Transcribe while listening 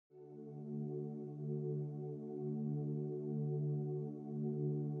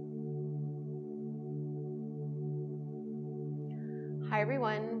Hi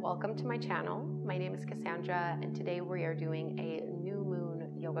everyone, welcome to my channel. My name is Kassandra and today we are doing a new moon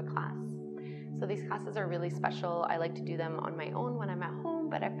yoga class. So these classes are really special. I like to do them on my own when I'm at home,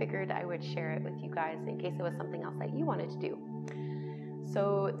 but I figured I would share it with you guys in case it was something else that you wanted to do.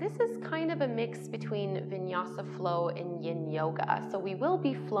 So this is kind of a mix between Vinyasa flow and Yin yoga. So we will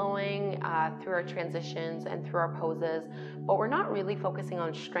be flowing through our transitions and through our poses, but we're not really focusing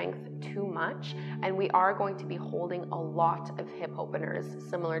on strength too much. And we are going to be holding a lot of hip openers,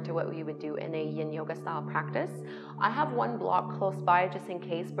 similar to what we would do in a Yin yoga style practice. I have one block close by just in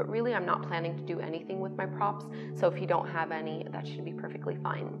case, but really I'm not planning to do anything with my props. So if you don't have any, that should be perfectly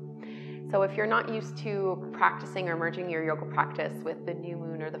fine. So if you're not used to practicing or merging your yoga practice with the new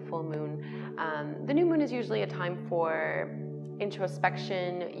moon or the full moon, the new moon is usually a time for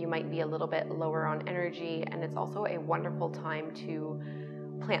introspection. You might be a little bit lower on energy, and it's also a wonderful time to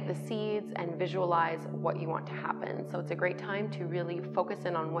plant the seeds and visualize what you want to happen. So it's a great time to really focus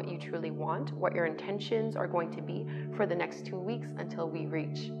in on what you truly want, what your intentions are going to be for the next 2 weeks until we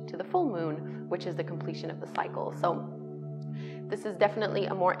reach to the full moon, which is the completion of the cycle. So this is definitely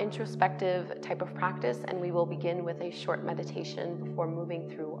a more introspective type of practice, and we will begin with a short meditation before moving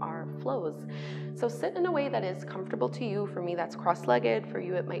through our flows. So sit in a way that is comfortable to you. For me, that's cross-legged. For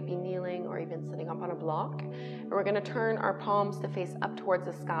you, it might be kneeling or even sitting up on a block. And we're going to turn our palms to face up towards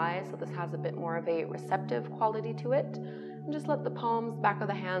the sky, so this has a bit more of a receptive quality to it. And just let the palms, back of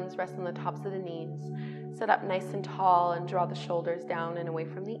the hands, rest on the tops of the knees. Sit up nice and tall and draw the shoulders down and away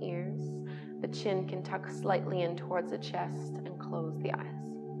from the ears. The chin can tuck slightly in towards the chest and close the eyes.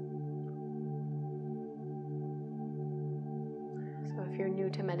 So if you're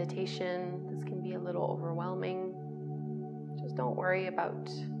new to meditation, this can be a little overwhelming. Just don't worry about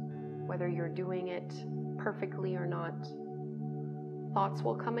whether you're doing it perfectly or not. Thoughts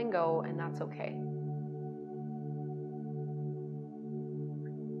will come and go, and that's okay.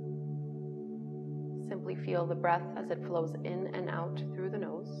 Simply feel the breath as it flows in and out through the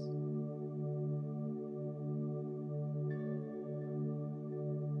nose.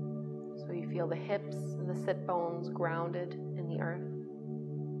 So you feel the hips and the sit bones grounded in the earth.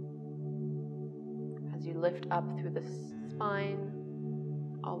 As you lift up through the spine,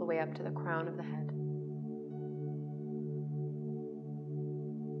 all the way up to the crown of the head.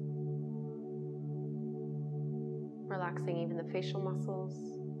 Relaxing even the facial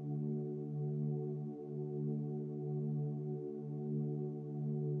muscles.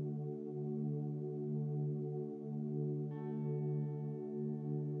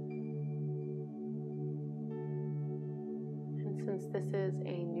 Since this is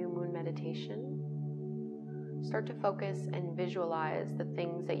a new moon meditation, start to focus and visualize the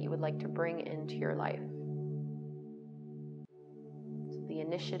things that you would like to bring into your life. So the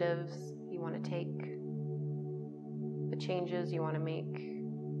initiatives you want to take, the changes you want to make,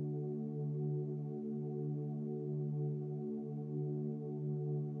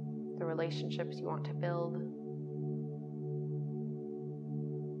 the relationships you want to build.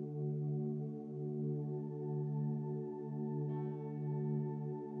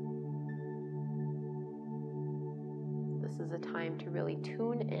 This is a time to really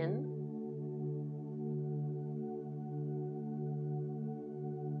tune in,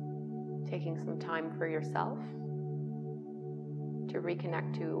 taking some time for yourself to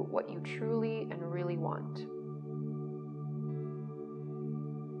reconnect to what you truly and really want.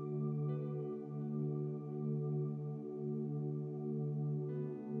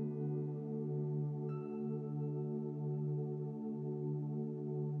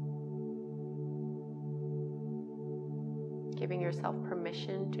 Giving yourself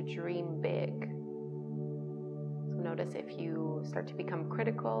permission to dream big. So notice if you start to become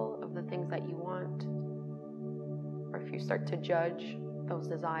critical of the things that you want, or if you start to judge those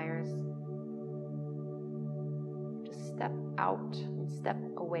desires, just step out and step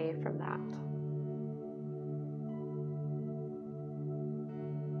away from that.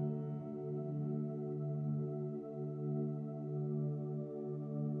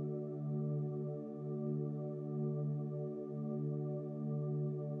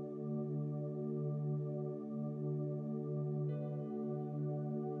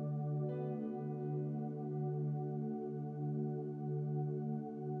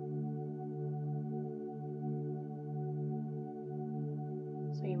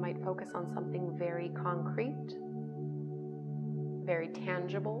 So you might focus on something very concrete, very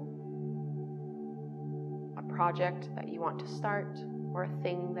tangible, a project that you want to start, or a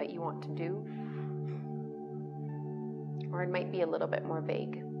thing that you want to do. Or it might be a little bit more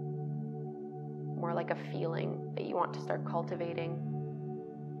vague, more like a feeling that you want to start cultivating.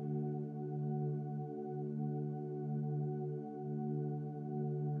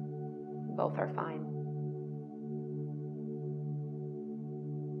 Both are fine.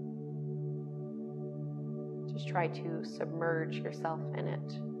 Just try to submerge yourself in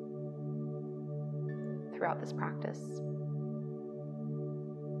it throughout this practice.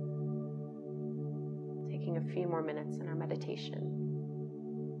 Taking a few more minutes in our meditation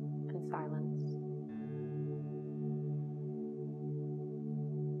and silence.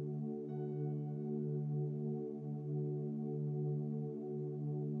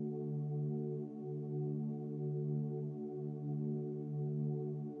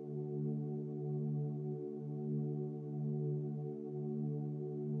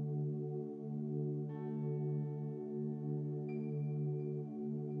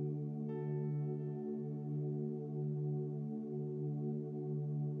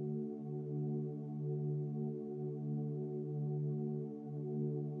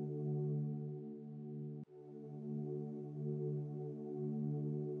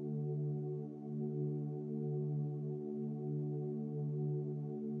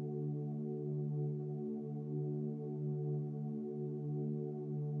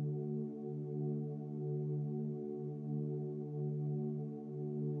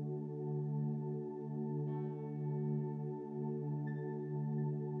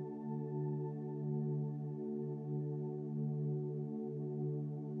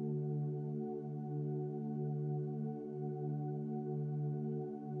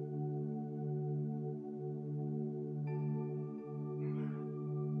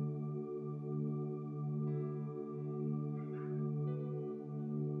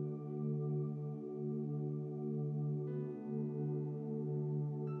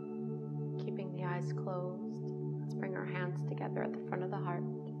 Closed. Let's bring our hands together at the front of the heart.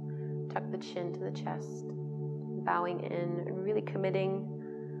 Tuck the chin to the chest, bowing in and really committing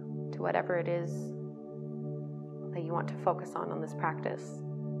to whatever it is that you want to focus on this practice.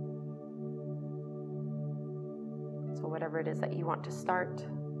 So whatever it is that you want to start.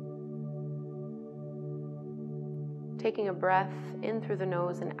 Taking a breath in through the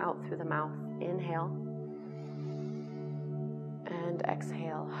nose and out through the mouth. Inhale and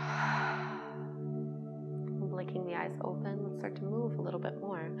exhale. Blinking the eyes open, let's start to move a little bit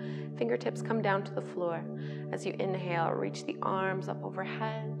more. Fingertips come down to the floor. As you inhale, reach the arms up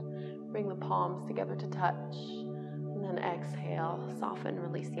overhead. Bring the palms together to touch. And then exhale, soften,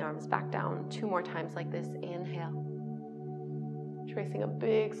 release the arms back down. 2 more times like this. Inhale. Tracing a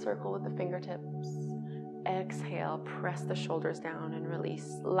big circle with the fingertips. Exhale, press the shoulders down and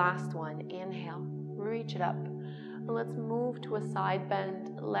release. Last one. Inhale, reach it up. And let's move to a side bend.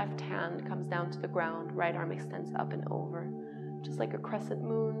 Left hand comes down to the ground. Right arm extends up and over, just like a crescent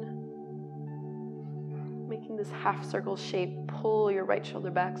moon. Making this half circle shape. Pull your right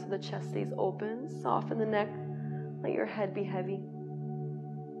shoulder back so the chest stays open. Soften the neck. Let your head be heavy.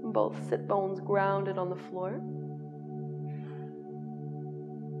 Both sit bones grounded on the floor.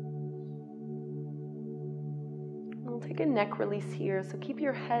 We'll take a neck release here, so keep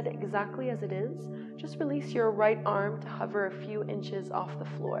your head exactly as it is. Just release your right arm to hover a few inches off the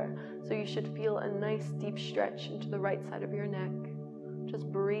floor. So you should feel a nice deep stretch into the right side of your neck.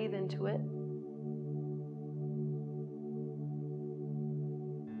 Just breathe into it.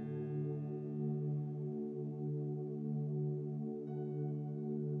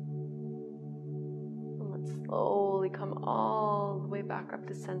 And let's slowly come all the way back up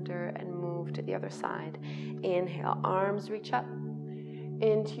to center and move to the other side. Inhale, arms reach up.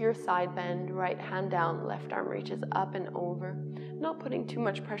 Into your side bend, right hand down, left arm reaches up and over. Not putting too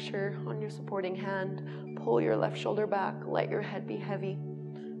much pressure on your supporting hand. Pull your left shoulder back, let your head be heavy.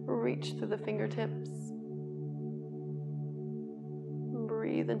 Reach through the fingertips.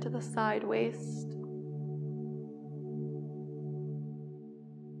 Breathe into the side waist.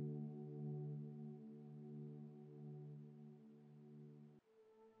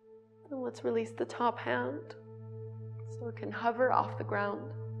 And let's release the top hand. So it can hover off the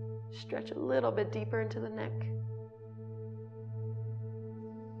ground. Stretch a little bit deeper into the neck.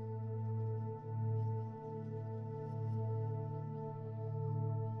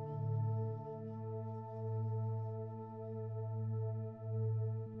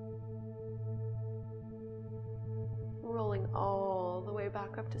 Rolling all the way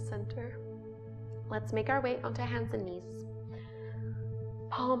back up to center. Let's make our way onto hands and knees.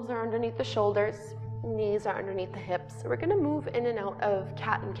 Palms are underneath the shoulders. Knees are underneath the hips. So we're going to move in and out of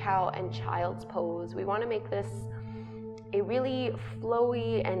cat and cow and child's pose. We want to make this a really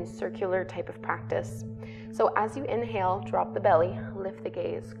flowy and circular type of practice. So as you inhale, drop the belly, lift the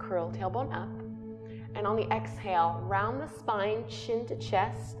gaze, curl tailbone up. And on the exhale, round the spine, chin to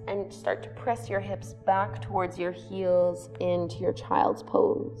chest, and start to press your hips back towards your heels into your child's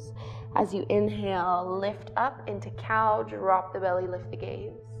pose. As you inhale, lift up into cow, drop the belly, lift the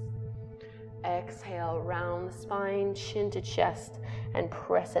gaze. Exhale, round the spine, chin to chest, and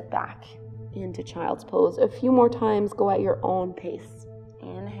press it back into child's pose. A few more times, go at your own pace.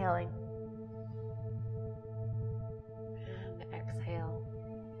 Inhaling. And exhale.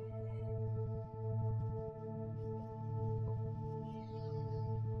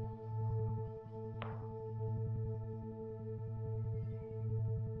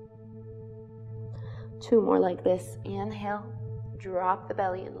 Two more like this. Inhale, drop the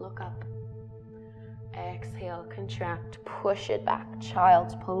belly and look up. Exhale, contract, push it back,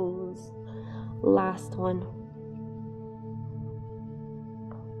 child's pose. Last one.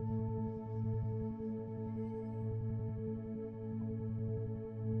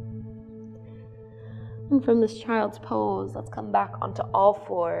 And from this child's pose, let's come back onto all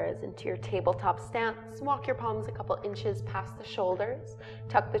fours into your tabletop stance. Walk your palms a couple inches past the shoulders,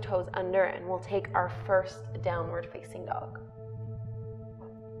 tuck the toes under, and we'll take our first downward facing dog.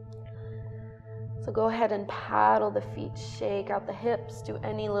 So go ahead and paddle the feet, shake out the hips, do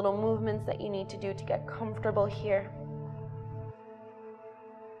any little movements that you need to do to get comfortable here.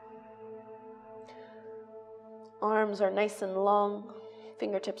 Arms are nice and long,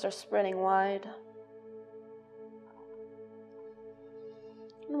 fingertips are spreading wide.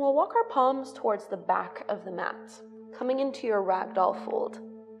 And we'll walk our palms towards the back of the mat, coming into your ragdoll fold.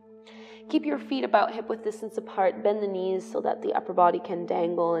 Keep your feet about hip width distance apart, bend the knees so that the upper body can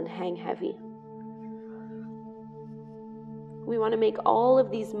dangle and hang heavy. We want to make all of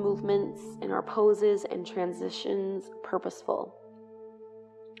these movements in our poses and transitions purposeful.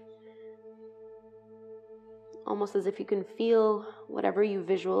 Almost as if you can feel whatever you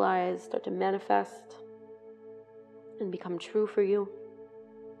visualize start to manifest and become true for you.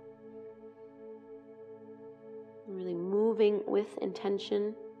 Really moving with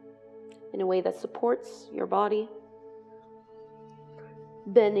intention in a way that supports your body.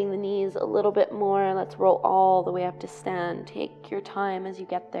 Bending the knees a little bit more. Let's roll all the way up to stand. Take your time as you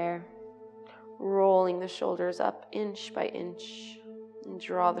get there. Rolling the shoulders up inch by inch. And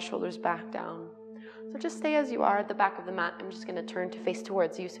draw the shoulders back down. So just stay as you are at the back of the mat. I'm just going to turn to face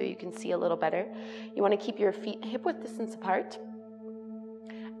towards you so you can see a little better. You want to keep your feet hip width distance apart.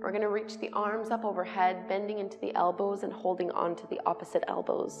 We're going to reach the arms up overhead, bending into the elbows and holding on to the opposite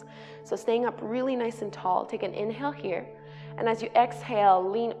elbows. So staying up really nice and tall. Take an inhale here. And as you exhale,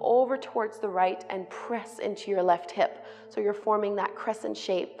 lean over towards the right and press into your left hip. So you're forming that crescent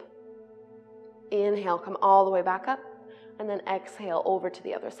shape. Inhale, come all the way back up. And then exhale over to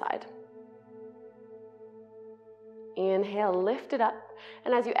the other side. Inhale, lift it up.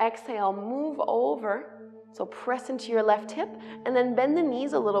 And as you exhale, move over. So press into your left hip and then bend the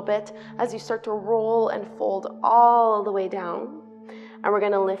knees a little bit as you start to roll and fold all the way down. And we're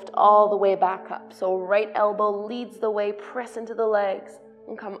going to lift all the way back up. So right elbow leads the way, press into the legs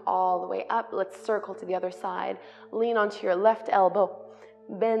and come all the way up. Let's circle to the other side. Lean onto your left elbow,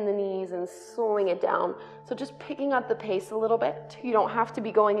 bend the knees and slowing it down. So just picking up the pace a little bit. You don't have to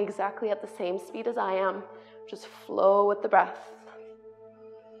be going exactly at the same speed as I am. Just flow with the breath.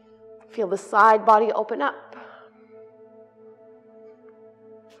 Feel the side body open up.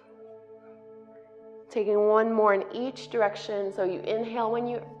 Taking one more in each direction. So you inhale when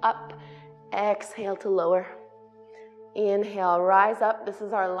you're up, exhale to lower. Inhale, rise up. This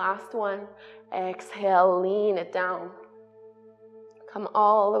is our last one. Exhale, lean it down. Come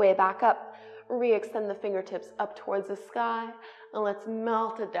all the way back up. Re-extend the fingertips up towards the sky. And let's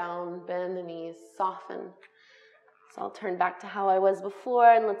melt it down. Bend the knees, soften. So I'll turn back to how I was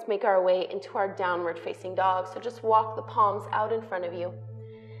before and let's make our way into our downward facing dog. So just walk the palms out in front of you.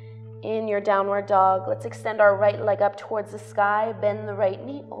 In your downward dog, let's extend our right leg up towards the sky, bend the right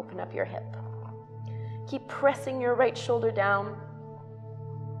knee, open up your hip. Keep pressing your right shoulder down.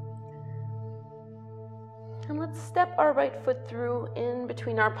 And let's step our right foot through in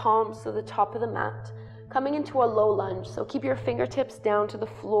between our palms to the top of the mat, coming into a low lunge. So keep your fingertips down to the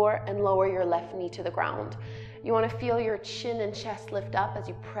floor and lower your left knee to the ground. You want to feel your chin and chest lift up as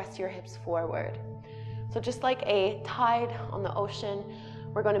you press your hips forward. So just like a tide on the ocean,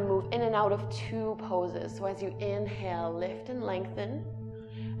 we're going to move in and out of two poses. So as you inhale, lift and lengthen.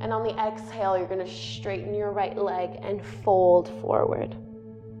 And on the exhale, you're going to straighten your right leg and fold forward.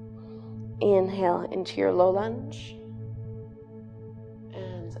 Inhale into your low lunge.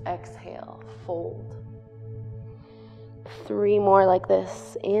 And exhale, fold. 3 more like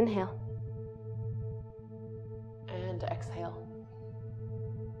this. Inhale. And exhale.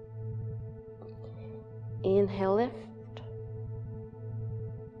 Inhale, lift.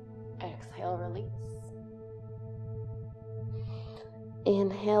 Exhale, release.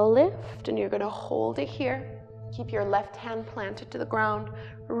 Inhale, lift, and you're going to hold it here. Keep your left hand planted to the ground.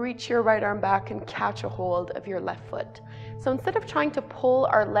 Reach your right arm back and catch a hold of your left foot. So instead of trying to pull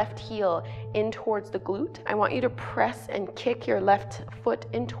our left heel in towards the glute, I want you to press and kick your left foot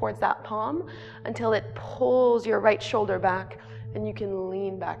in towards that palm until it pulls your right shoulder back and you can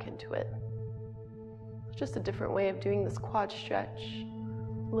lean back into it. It's just a different way of doing this quad stretch.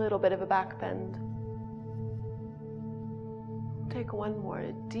 A little bit of a back bend. Take one more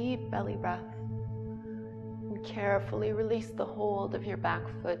deep belly breath. And carefully release the hold of your back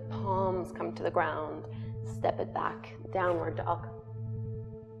foot. Palms come to the ground. Step it back. Downward dog.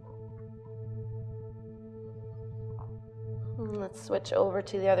 And let's switch over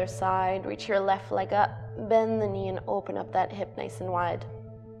to the other side. Reach your left leg up. Bend the knee and open up that hip nice and wide.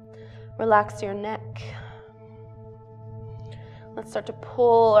 Relax your neck. Let's start to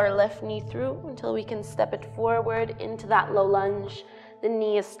pull our left knee through until we can step it forward into that low lunge. The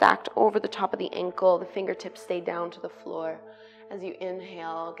knee is stacked over the top of the ankle. The fingertips stay down to the floor. As you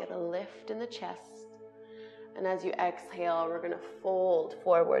inhale, get a lift in the chest. And as you exhale, we're going to fold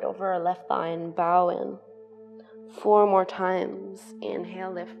forward over our left thigh and bow in. 4 more times.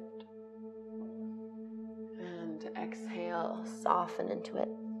 Inhale, lift. And exhale, soften into it.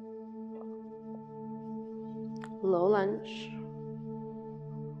 Low lunge.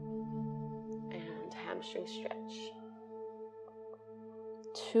 And hamstring stretch.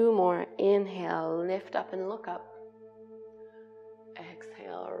 2 more. Inhale, lift up and look up.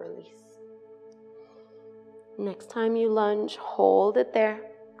 Exhale, release. Next time you lunge, hold it there.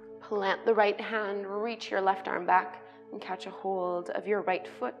 Plant the right hand, reach your left arm back, and catch a hold of your right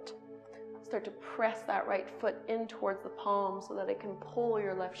foot. Start to press that right foot in towards the palm so that it can pull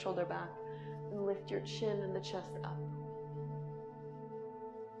your left shoulder back and lift your chin and the chest up.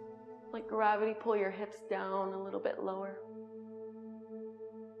 Like gravity, pull your hips down a little bit lower.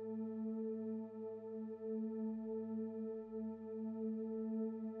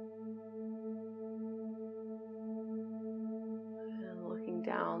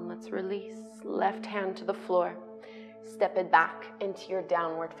 Down, let's release. Left hand to the floor. Step it back into your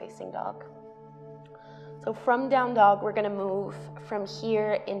downward facing dog. So from down dog, we're going to move from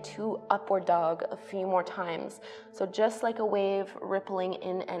here into upward dog a few more times. So just like a wave rippling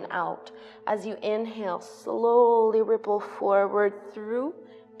in and out. As you inhale, slowly ripple forward through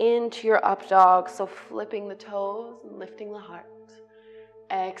into your up dog. So flipping the toes and lifting the heart.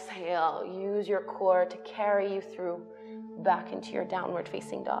 Exhale, use your core to carry you through back into your downward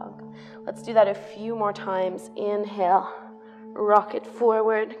facing dog. Let's do that a few more times. Inhale, rock it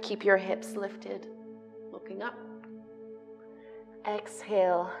forward, keep your hips lifted, looking up.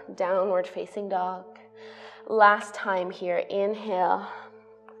 Exhale, downward facing dog. Last time here, inhale,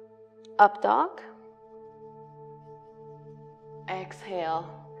 up dog. Exhale,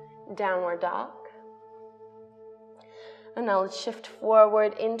 downward dog. And now let's shift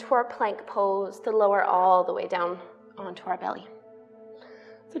forward into our plank pose to lower all the way down onto our belly.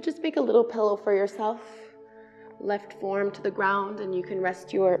 So just make a little pillow for yourself. Left forearm to the ground, and you can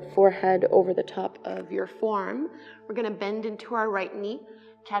rest your forehead over the top of your forearm. We're going to bend into our right knee,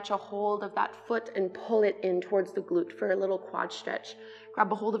 catch a hold of that foot and pull it in towards the glute for a little quad stretch.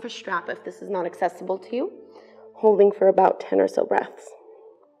 Grab a hold of a strap if this is not accessible to you, holding for about 10 or so breaths.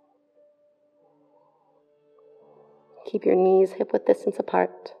 Keep your knees hip-width distance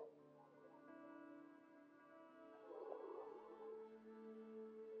apart.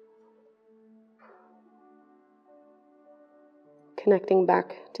 Connecting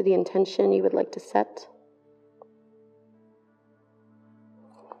back to the intention you would like to set.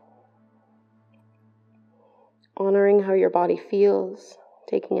 Honoring how your body feels,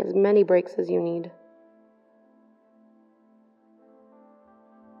 taking as many breaks as you need.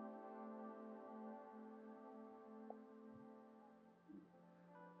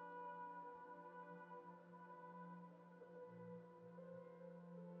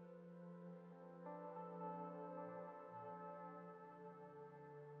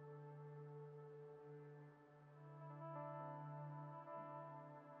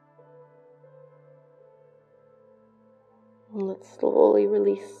 And let's slowly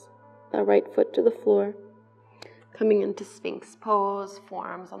release that right foot to the floor. Coming into Sphinx pose,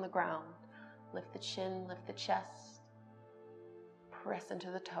 forearms on the ground. Lift the chin, lift the chest. Press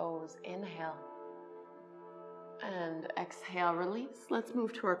into the toes. Inhale. And exhale, release. Let's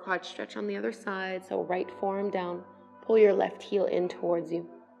move to our quad stretch on the other side. So right forearm down. Pull your left heel in towards you.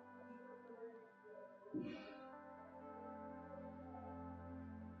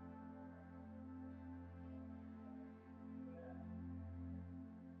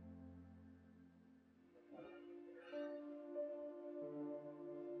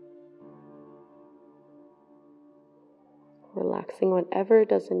 Relaxing whatever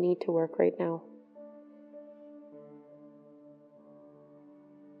doesn't need to work right now.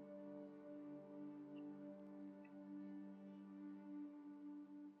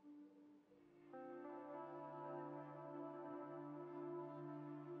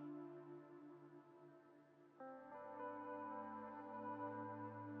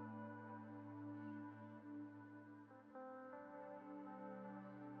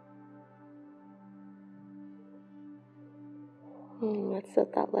 Let's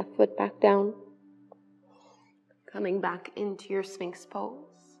set that left foot back down. Coming back into your Sphinx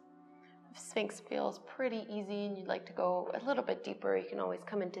pose. If Sphinx feels pretty easy and you'd like to go a little bit deeper, you can always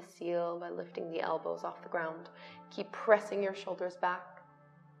come into seal by lifting the elbows off the ground. Keep pressing your shoulders back.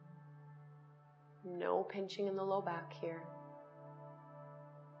 No pinching in the low back here.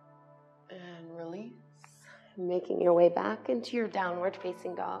 And release. Making your way back into your downward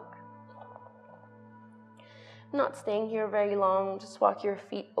facing dog. Not staying here very long, just walk your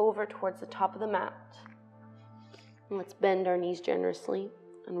feet over towards the top of the mat. And let's bend our knees generously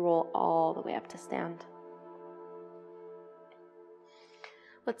and roll all the way up to stand.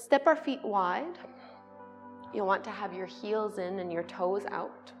 Let's step our feet wide. You'll want to have your heels in and your toes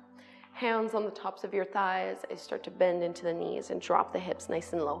out. Hands on the tops of your thighs as you start to bend into the knees and drop the hips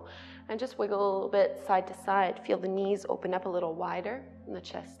nice and low. And just wiggle a little bit side to side. Feel the knees open up a little wider and the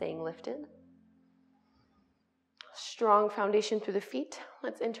chest staying lifted. Strong foundation through the feet.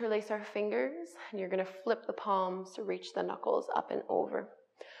 Let's interlace our fingers, and you're going to flip the palms to reach the knuckles up and over.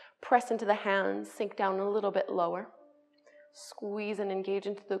 Press into the hands, sink down a little bit lower. Squeeze and engage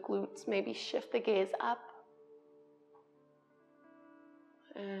into the glutes. Maybe shift the gaze up.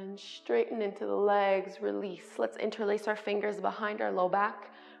 And straighten into the legs, release. Let's interlace our fingers behind our low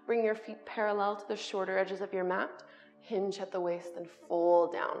back. Bring your feet parallel to the shorter edges of your mat. Hinge at the waist and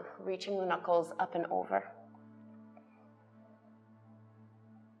fold down, reaching the knuckles up and over.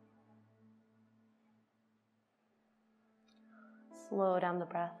 Slow down the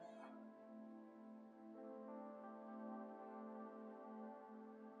breath.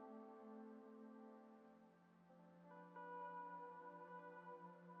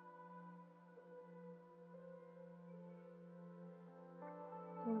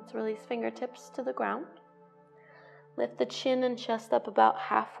 Let's release fingertips to the ground. Lift the chin and chest up about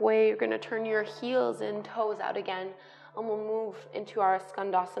halfway. You're going to turn your heels in, toes out again, and we'll move into our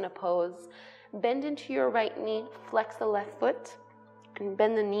Skandasana pose. Bend into your right knee, flex the left foot, and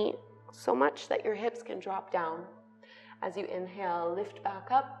bend the knee so much that your hips can drop down. As you inhale, lift back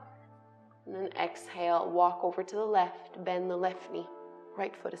up, and then exhale, walk over to the left, bend the left knee.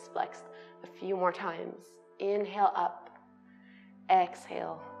 Right foot is flexed. A few more times. Inhale up,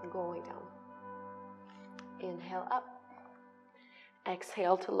 exhale, going down. Inhale up,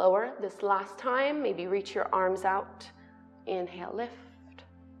 exhale to lower. This last time, maybe reach your arms out. Inhale, lift.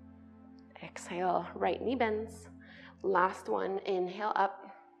 Exhale, right knee bends. Last one, inhale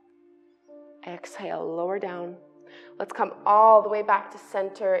up. Exhale, lower down. Let's come all the way back to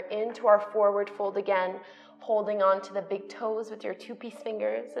center into our forward fold again, holding on to the big toes with your two-piece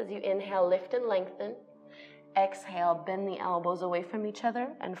fingers as you inhale, lift and lengthen. Exhale, bend the elbows away from each other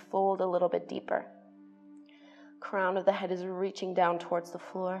and fold a little bit deeper. Crown of the head is reaching down towards the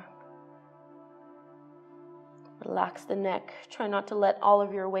floor. Relax the neck. Try not to let all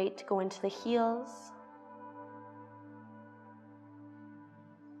of your weight go into the heels.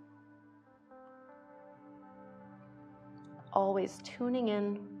 Always tuning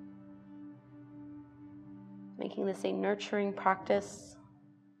in, making this a nurturing practice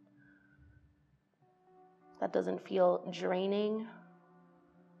that doesn't feel draining,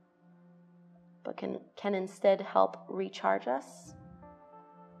 but can instead help recharge us.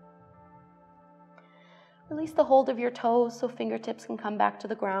 Release the hold of your toes so fingertips can come back to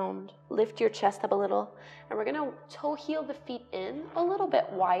the ground. Lift your chest up a little, and we're going to toe heel the feet in a little bit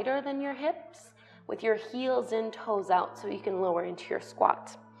wider than your hips, with your heels in, toes out, so you can lower into your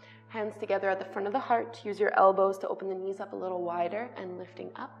squat. Hands together at the front of the heart. Use your elbows to open the knees up a little wider and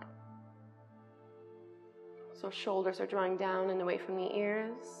lifting up. So shoulders are drawing down and away from the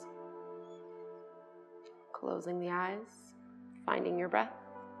ears. Closing the eyes, finding your breath.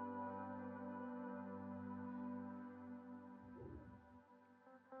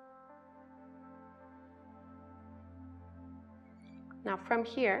 Now from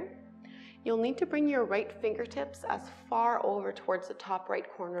here, you'll need to bring your right fingertips as far over towards the top right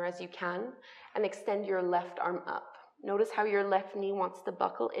corner as you can and extend your left arm up. Notice how your left knee wants to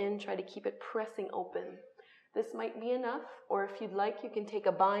buckle in. Try to keep it pressing open. This might be enough, or if you'd like, you can take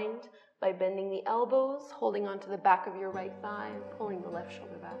a bind by bending the elbows, holding onto the back of your right thigh, and pulling the left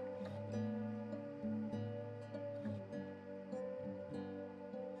shoulder back.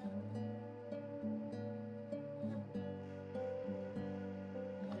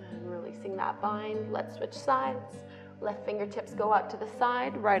 releasing that bind. Let's switch sides. Left fingertips go out to the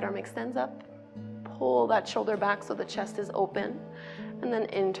side, right arm extends up. Pull that shoulder back so the chest is open, and then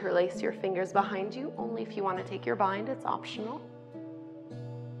interlace your fingers behind you. Only if you want to take your bind, it's optional.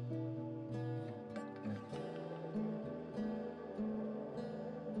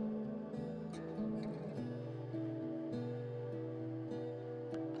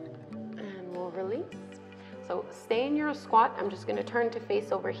 And we'll release. So stay in your squat. I'm just going to turn to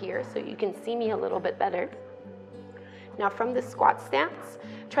face over here so you can see me a little bit better. Now from this squat stance,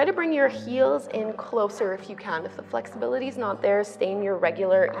 try to bring your heels in closer if you can. If the flexibility is not there, stay in your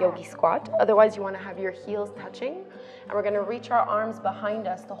regular yogi squat. Otherwise, you want to have your heels touching. And we're going to reach our arms behind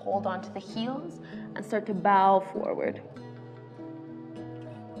us to hold onto the heels and start to bow forward.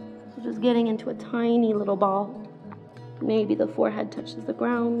 So just getting into a tiny little ball. Maybe the forehead touches the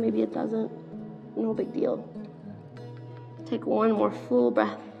ground, maybe it doesn't. No big deal. Take one more full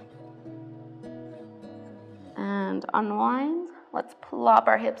breath. And unwind. Let's plop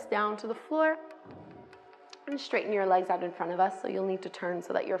our hips down to the floor and straighten your legs out in front of us. So you'll need to turn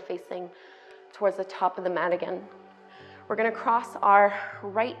so that you're facing towards the top of the mat again. We're going to cross our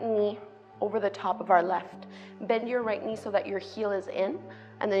right knee over the top of our left. Bend your right knee so that your heel is in,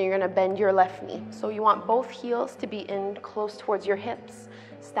 and then you're going to bend your left knee. So you want both heels to be in close towards your hips,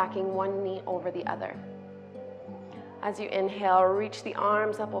 stacking one knee over the other. As you inhale, reach the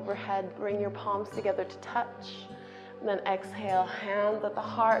arms up overhead, bring your palms together to touch. And then exhale, hands at the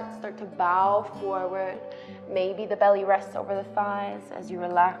heart, start to bow forward. Maybe the belly rests over the thighs as you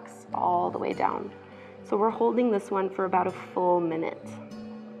relax all the way down. So we're holding this one for about a full minute.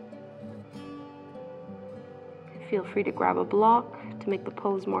 Feel free to grab a block to make the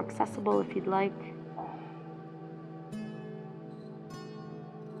pose more accessible if you'd like.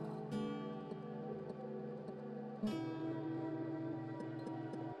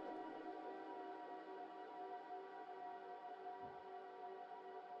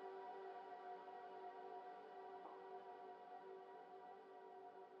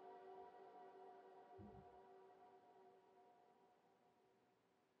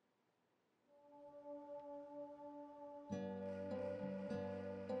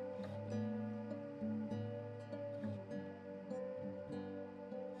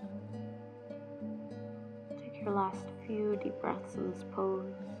 Your last few deep breaths in this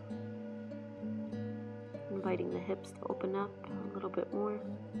pose, inviting the hips to open up a little bit more.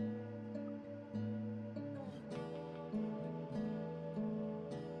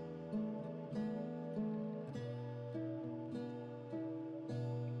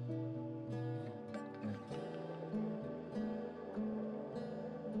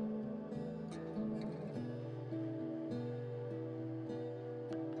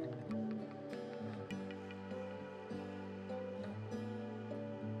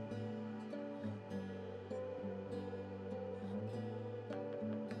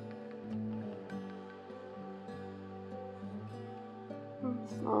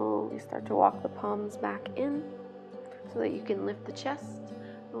 Slowly start to walk the palms back in so that you can lift the chest.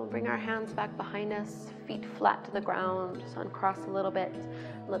 And we'll bring our hands back behind us, feet flat to the ground, just uncross a little bit.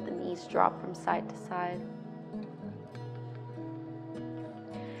 Let the knees drop from side to side.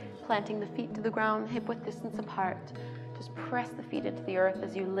 Planting the feet to the ground, hip width distance apart. Just press the feet into the earth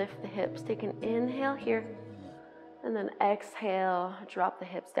as you lift the hips. Take an inhale here, and then exhale, drop the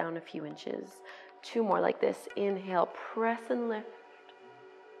hips down a few inches. Two more like this. Inhale, press and lift.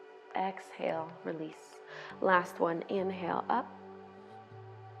 Exhale, release. Last one, inhale up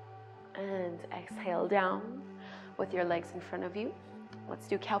and exhale down with your legs in front of you. Let's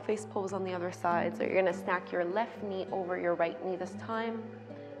do cow face pose on the other side. So you're going to stack your left knee over your right knee this time.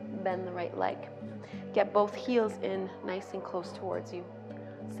 Bend the right leg. Get both heels in nice and close towards you.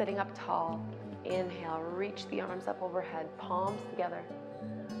 Sitting up tall. Inhale, reach the arms up overhead, palms together.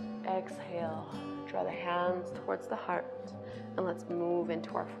 Exhale, draw the hands towards the heart. And let's move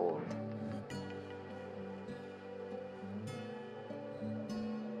into our fold.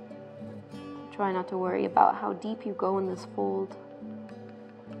 Try not to worry about how deep you go in this fold.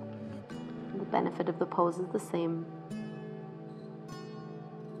 The benefit of the pose is the same.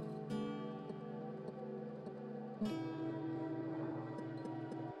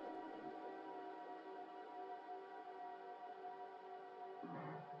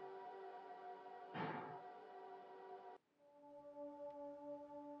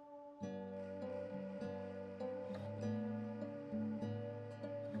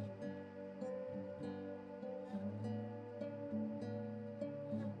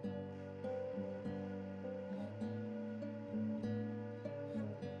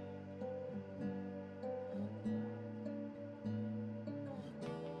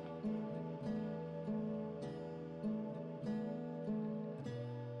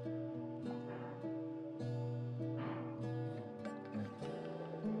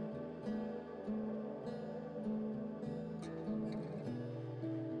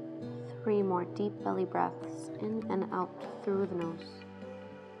 3 more deep belly breaths in and out through the nose.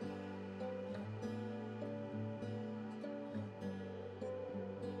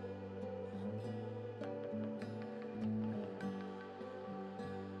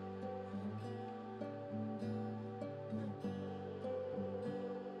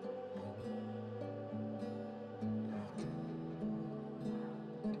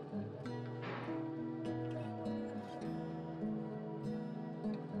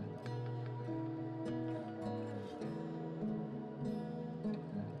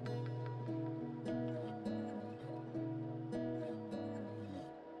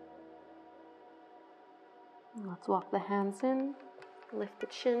 Let's walk the hands in, lift the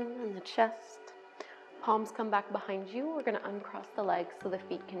chin and the chest. Palms come back behind you. We're going to uncross the legs so the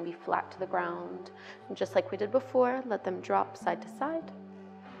feet can be flat to the ground. And just like we did before, let them drop side to side.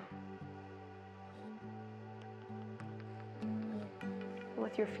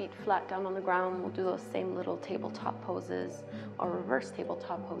 With your feet flat down on the ground, we'll do those same little tabletop poses or reverse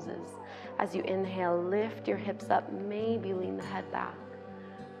tabletop poses. As you inhale, lift your hips up, maybe lean the head back.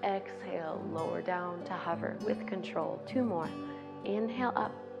 Exhale, lower down to hover with control. 2 more. Inhale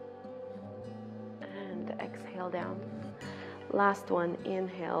up and exhale down. Last one.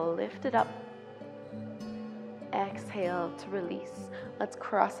 Inhale, lift it up. Exhale to release. Let's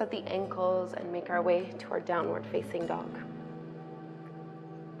cross at the ankles and make our way to our downward facing dog.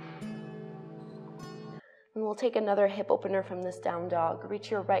 And we'll take another hip opener from this down dog.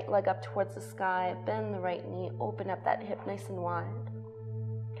 Reach your right leg up towards the sky. Bend the right knee. Open up that hip nice and wide.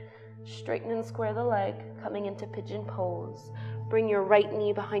 Straighten and square the leg, coming into pigeon pose. Bring your right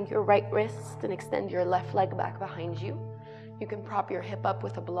knee behind your right wrist and extend your left leg back behind you. You can prop your hip up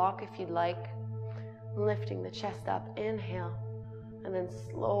with a block if you'd like. Lifting the chest up, inhale, and then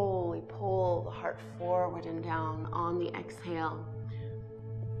slowly pull the heart forward and down on the exhale.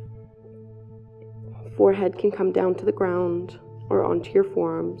 Forehead can come down to the ground or onto your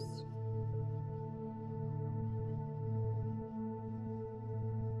forearms.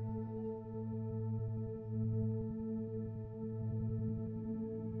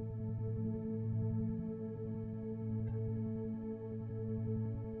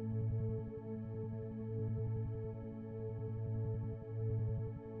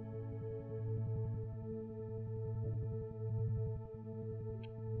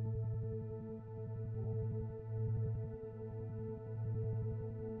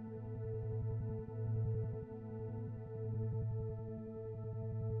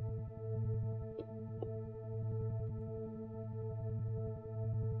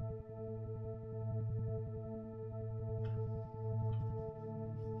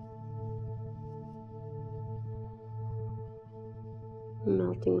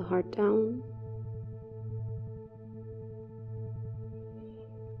 Melting the heart down.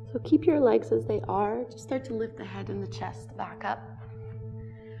 So keep your legs as they are. Just start to lift the head and the chest back up.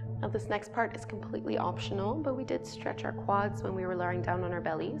 Now this next part is completely optional, but we did stretch our quads when we were lying down on our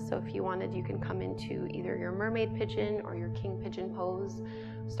belly. So if you wanted, you can come into either your mermaid pigeon or your king pigeon pose.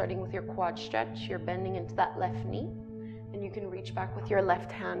 Starting with your quad stretch, you're bending into that left knee, and you can reach back with your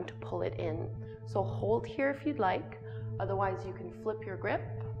left hand to pull it in. So hold here if you'd like. Otherwise, you can flip your grip,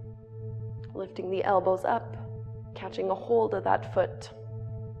 lifting the elbows up, catching a hold of that foot.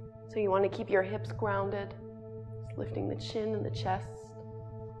 So you want to keep your hips grounded, just lifting the chin and the chest.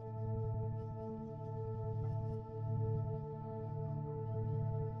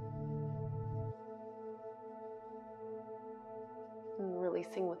 And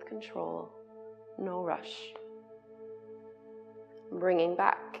releasing with control, no rush. Bringing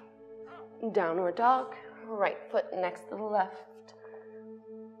back, downward dog. Right foot next to the left.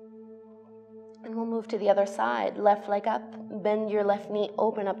 And we'll move to the other side. Left leg up, bend your left knee,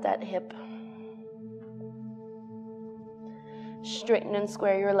 open up that hip. Straighten and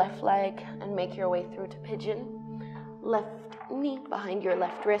square your left leg and make your way through to pigeon. Left knee behind your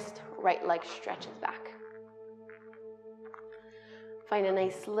left wrist, right leg stretches back. Find a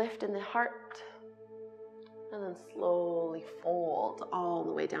nice lift in the heart, and then slowly fold all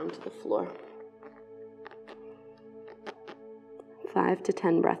the way down to the floor. 5 to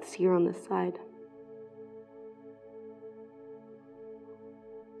 10 breaths here on this side.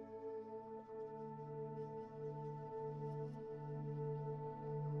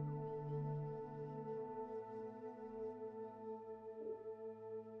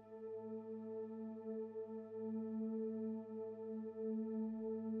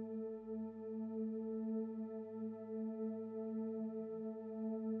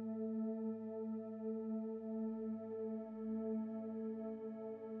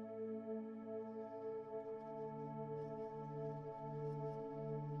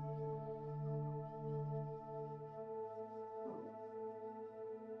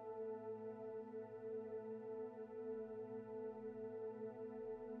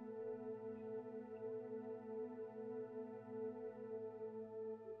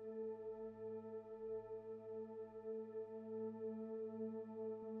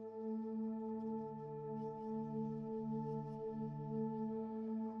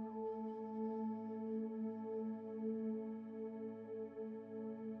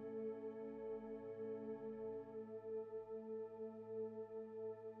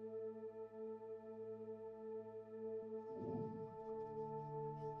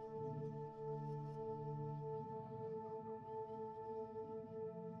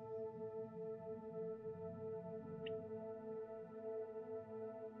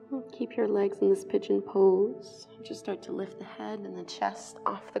 keep your legs in this pigeon pose. Just start to lift the head and the chest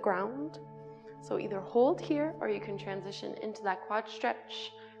off the ground. So either hold here, or you can transition into that quad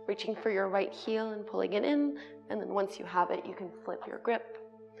stretch, reaching for your right heel and pulling it in. And then once you have it, you can flip your grip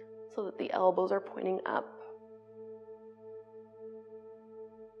so that the elbows are pointing up,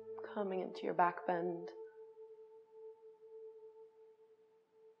 coming into your back bend.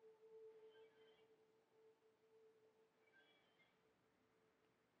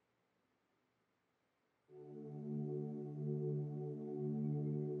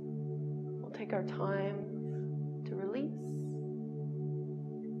 We'll take our time to release.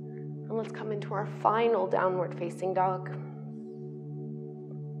 And let's come into our final downward facing dog.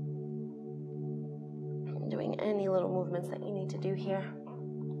 Doing any little movements that you need to do here.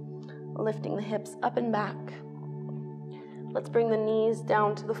 Lifting the hips up and back. Let's bring the knees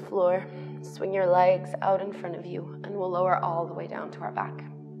down to the floor. Swing your legs out in front of you, and we'll lower all the way down to our back.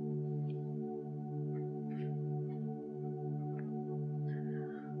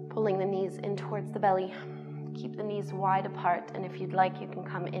 Pulling the knees in towards the belly. Keep the knees wide apart, and if you'd like, you can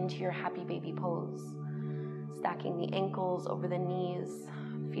come into your happy baby pose. Stacking the ankles over the knees,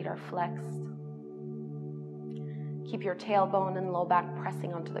 feet are flexed. Keep your tailbone and low back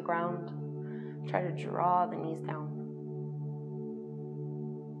pressing onto the ground. Try to draw the knees down.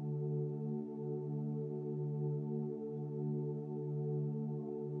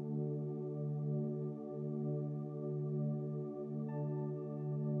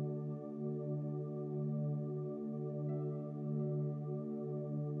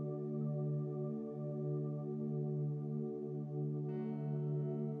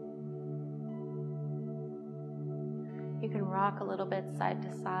 You can rock a little bit side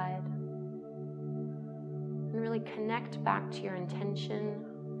to side and really connect back to your intention,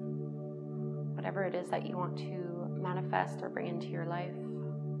 whatever it is that you want to manifest or bring into your life.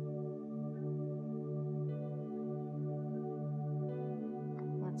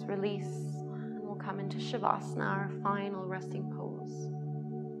 Let's release, and we'll come into Shavasana, our final resting pose.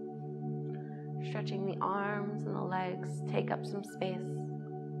 Stretching the arms and the legs, take up some space.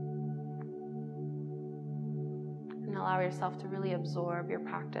 And allow yourself to really absorb your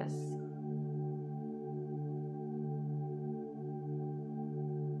practice.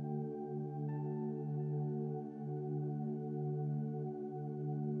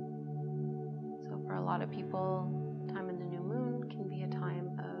 So for a lot of people, time in the new moon can be a time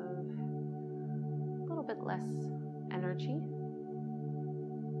of a little bit less energy.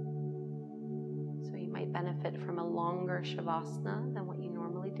 So you might benefit from a longer Shavasana than what you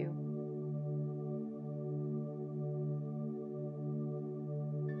normally do.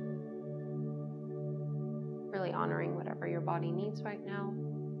 Really honoring whatever your body needs right now.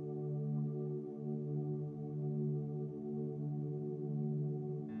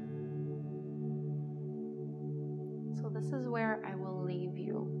 So this is where I will leave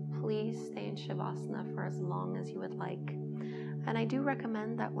you. Please stay in Shavasana for as long as you would like. And I do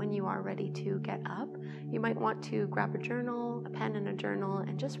recommend that when you are ready to get up, you might want to grab a journal, a pen and a journal,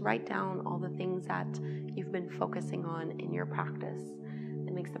 and just write down all the things that you've been focusing on in your practice.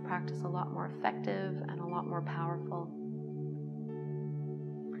 It makes the practice a lot more effective and a lot more powerful.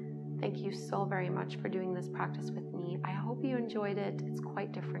 Thank you so very much for doing this practice with me. I hope you enjoyed it. It's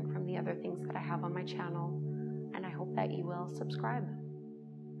quite different from the other things that I have on my channel, and I hope that you will subscribe.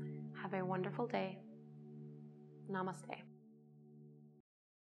 Have a wonderful day. Namaste.